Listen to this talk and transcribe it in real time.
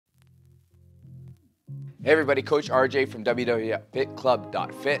Hey everybody, Coach RJ from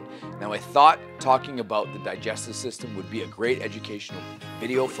www.fitclub.fit. Now I thought talking about the digestive system would be a great educational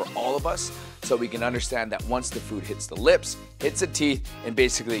video for all of us so we can understand that once the food hits the lips, hits the teeth, and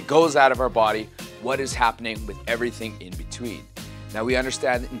basically goes out of our body, what is happening with everything in between. Now we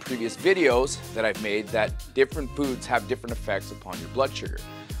understand in previous videos that I've made that different foods have different effects upon your blood sugar.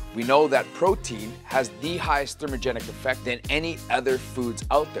 We know that protein has the highest thermogenic effect than any other foods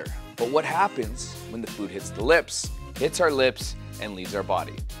out there. But what happens when the food hits the lips, hits our lips, and leaves our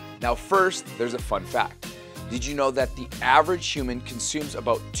body? Now first, there's a fun fact. Did you know that the average human consumes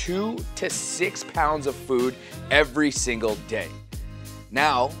about 2 to 6 pounds of food every single day?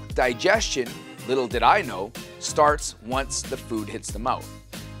 Now, digestion, little did I know, starts once the food hits the mouth.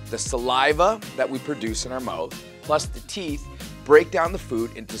 The saliva that we produce in our mouth, plus the teeth, break down the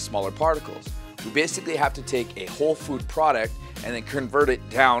food into smaller particles. We basically have to take a whole food product and then convert it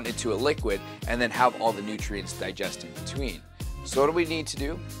down into a liquid and then have all the nutrients digest in between. So what do we need to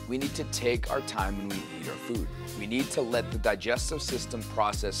do? We need to take our time when we eat our food. We need to let the digestive system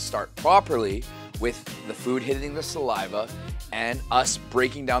process start properly with the food hitting the saliva and us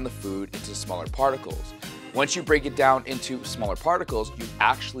breaking down the food into smaller particles. Once you break it down into smaller particles, you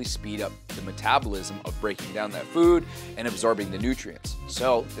actually speed up the metabolism of breaking down that food and absorbing the nutrients.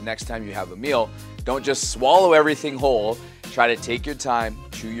 So the next time you have a meal, don't just swallow everything whole. Try to take your time,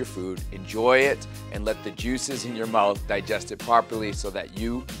 chew your food, enjoy it, and let the juices in your mouth digest it properly so that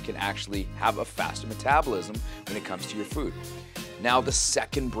you can actually have a faster metabolism when it comes to your food. Now the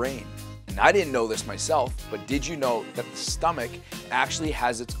second brain. And I didn't know this myself, but did you know that the stomach actually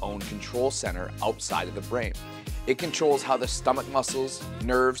has its own control center outside of the brain? It controls how the stomach muscles,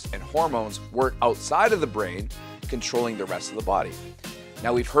 nerves, and hormones work outside of the brain, controlling the rest of the body.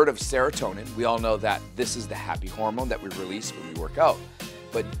 Now we've heard of serotonin. We all know that this is the happy hormone that we release when we work out.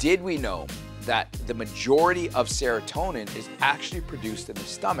 But did we know that the majority of serotonin is actually produced in the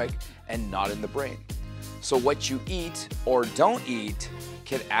stomach and not in the brain? So what you eat or don't eat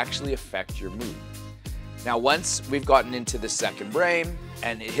can actually affect your mood. Now once we've gotten into the second brain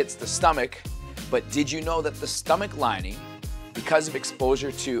and it hits the stomach, but did you know that the stomach lining, because of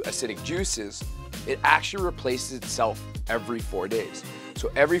exposure to acidic juices, it actually replaces itself every 4 days. So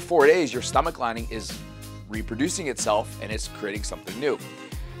every 4 days your stomach lining is reproducing itself and it's creating something new.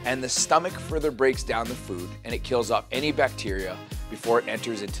 And the stomach further breaks down the food and it kills off any bacteria before it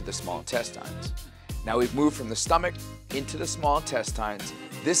enters into the small intestines. Now we've moved from the stomach into the small intestines.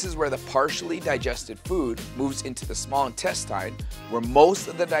 This is where the partially digested food moves into the small intestine, where most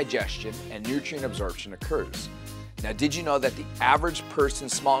of the digestion and nutrient absorption occurs. Now, did you know that the average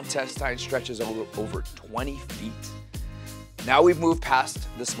person's small intestine stretches over 20 feet? Now we've moved past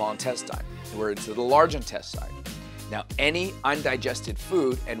the small intestine and we're into the large intestine. Now, any undigested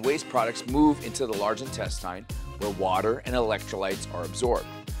food and waste products move into the large intestine where water and electrolytes are absorbed.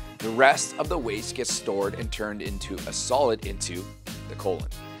 The rest of the waste gets stored and turned into a solid into the colon.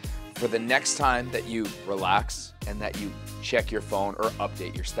 For the next time that you relax and that you check your phone or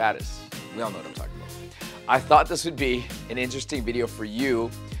update your status. We all know what I'm talking about. I thought this would be an interesting video for you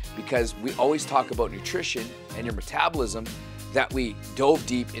because we always talk about nutrition and your metabolism, that we dove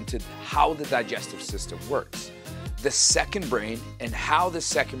deep into how the digestive system works. The second brain and how the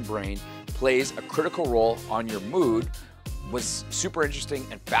second brain plays a critical role on your mood was super interesting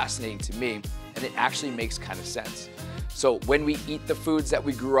and fascinating to me, and it actually makes kind of sense. So when we eat the foods that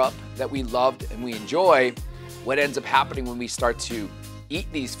we grew up, that we loved and we enjoy, what ends up happening when we start to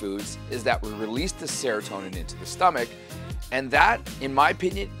eat these foods is that we release the serotonin into the stomach, and that, in my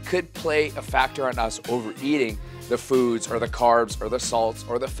opinion, could play a factor on us overeating the foods or the carbs or the salts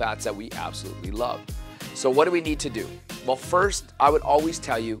or the fats that we absolutely love. So what do we need to do? Well, first, I would always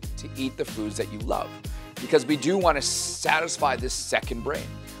tell you to eat the foods that you love, because we do want to satisfy this second brain.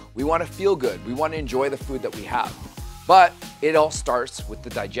 We want to feel good. We want to enjoy the food that we have. But it all starts with the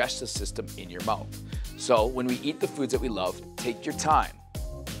digestive system in your mouth. So when we eat the foods that we love, take your time.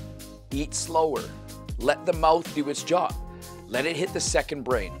 Eat slower. Let the mouth do its job. Let it hit the second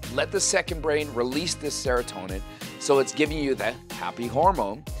brain. Let the second brain release this serotonin so it's giving you the happy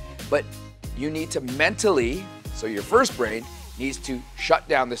hormone. But you need to mentally, so your first brain needs to shut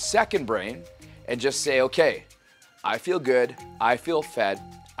down the second brain and just say, okay, I feel good, I feel fed,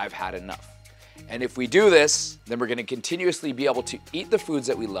 I've had enough. And if we do this, then we're gonna continuously be able to eat the foods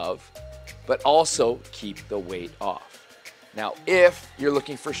that we love, but also keep the weight off. Now, if you're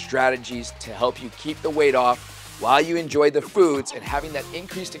looking for strategies to help you keep the weight off while you enjoy the foods and having that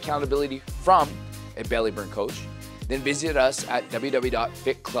increased accountability from a belly burn coach, then visit us at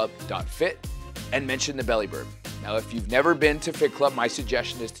www.fitclub.fit and mention the belly burn. Now, if you've never been to Fit Club, my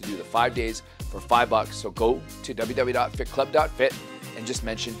suggestion is to do the 5 days for $5. So go to www.fitclub.fit and just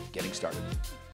mention getting started.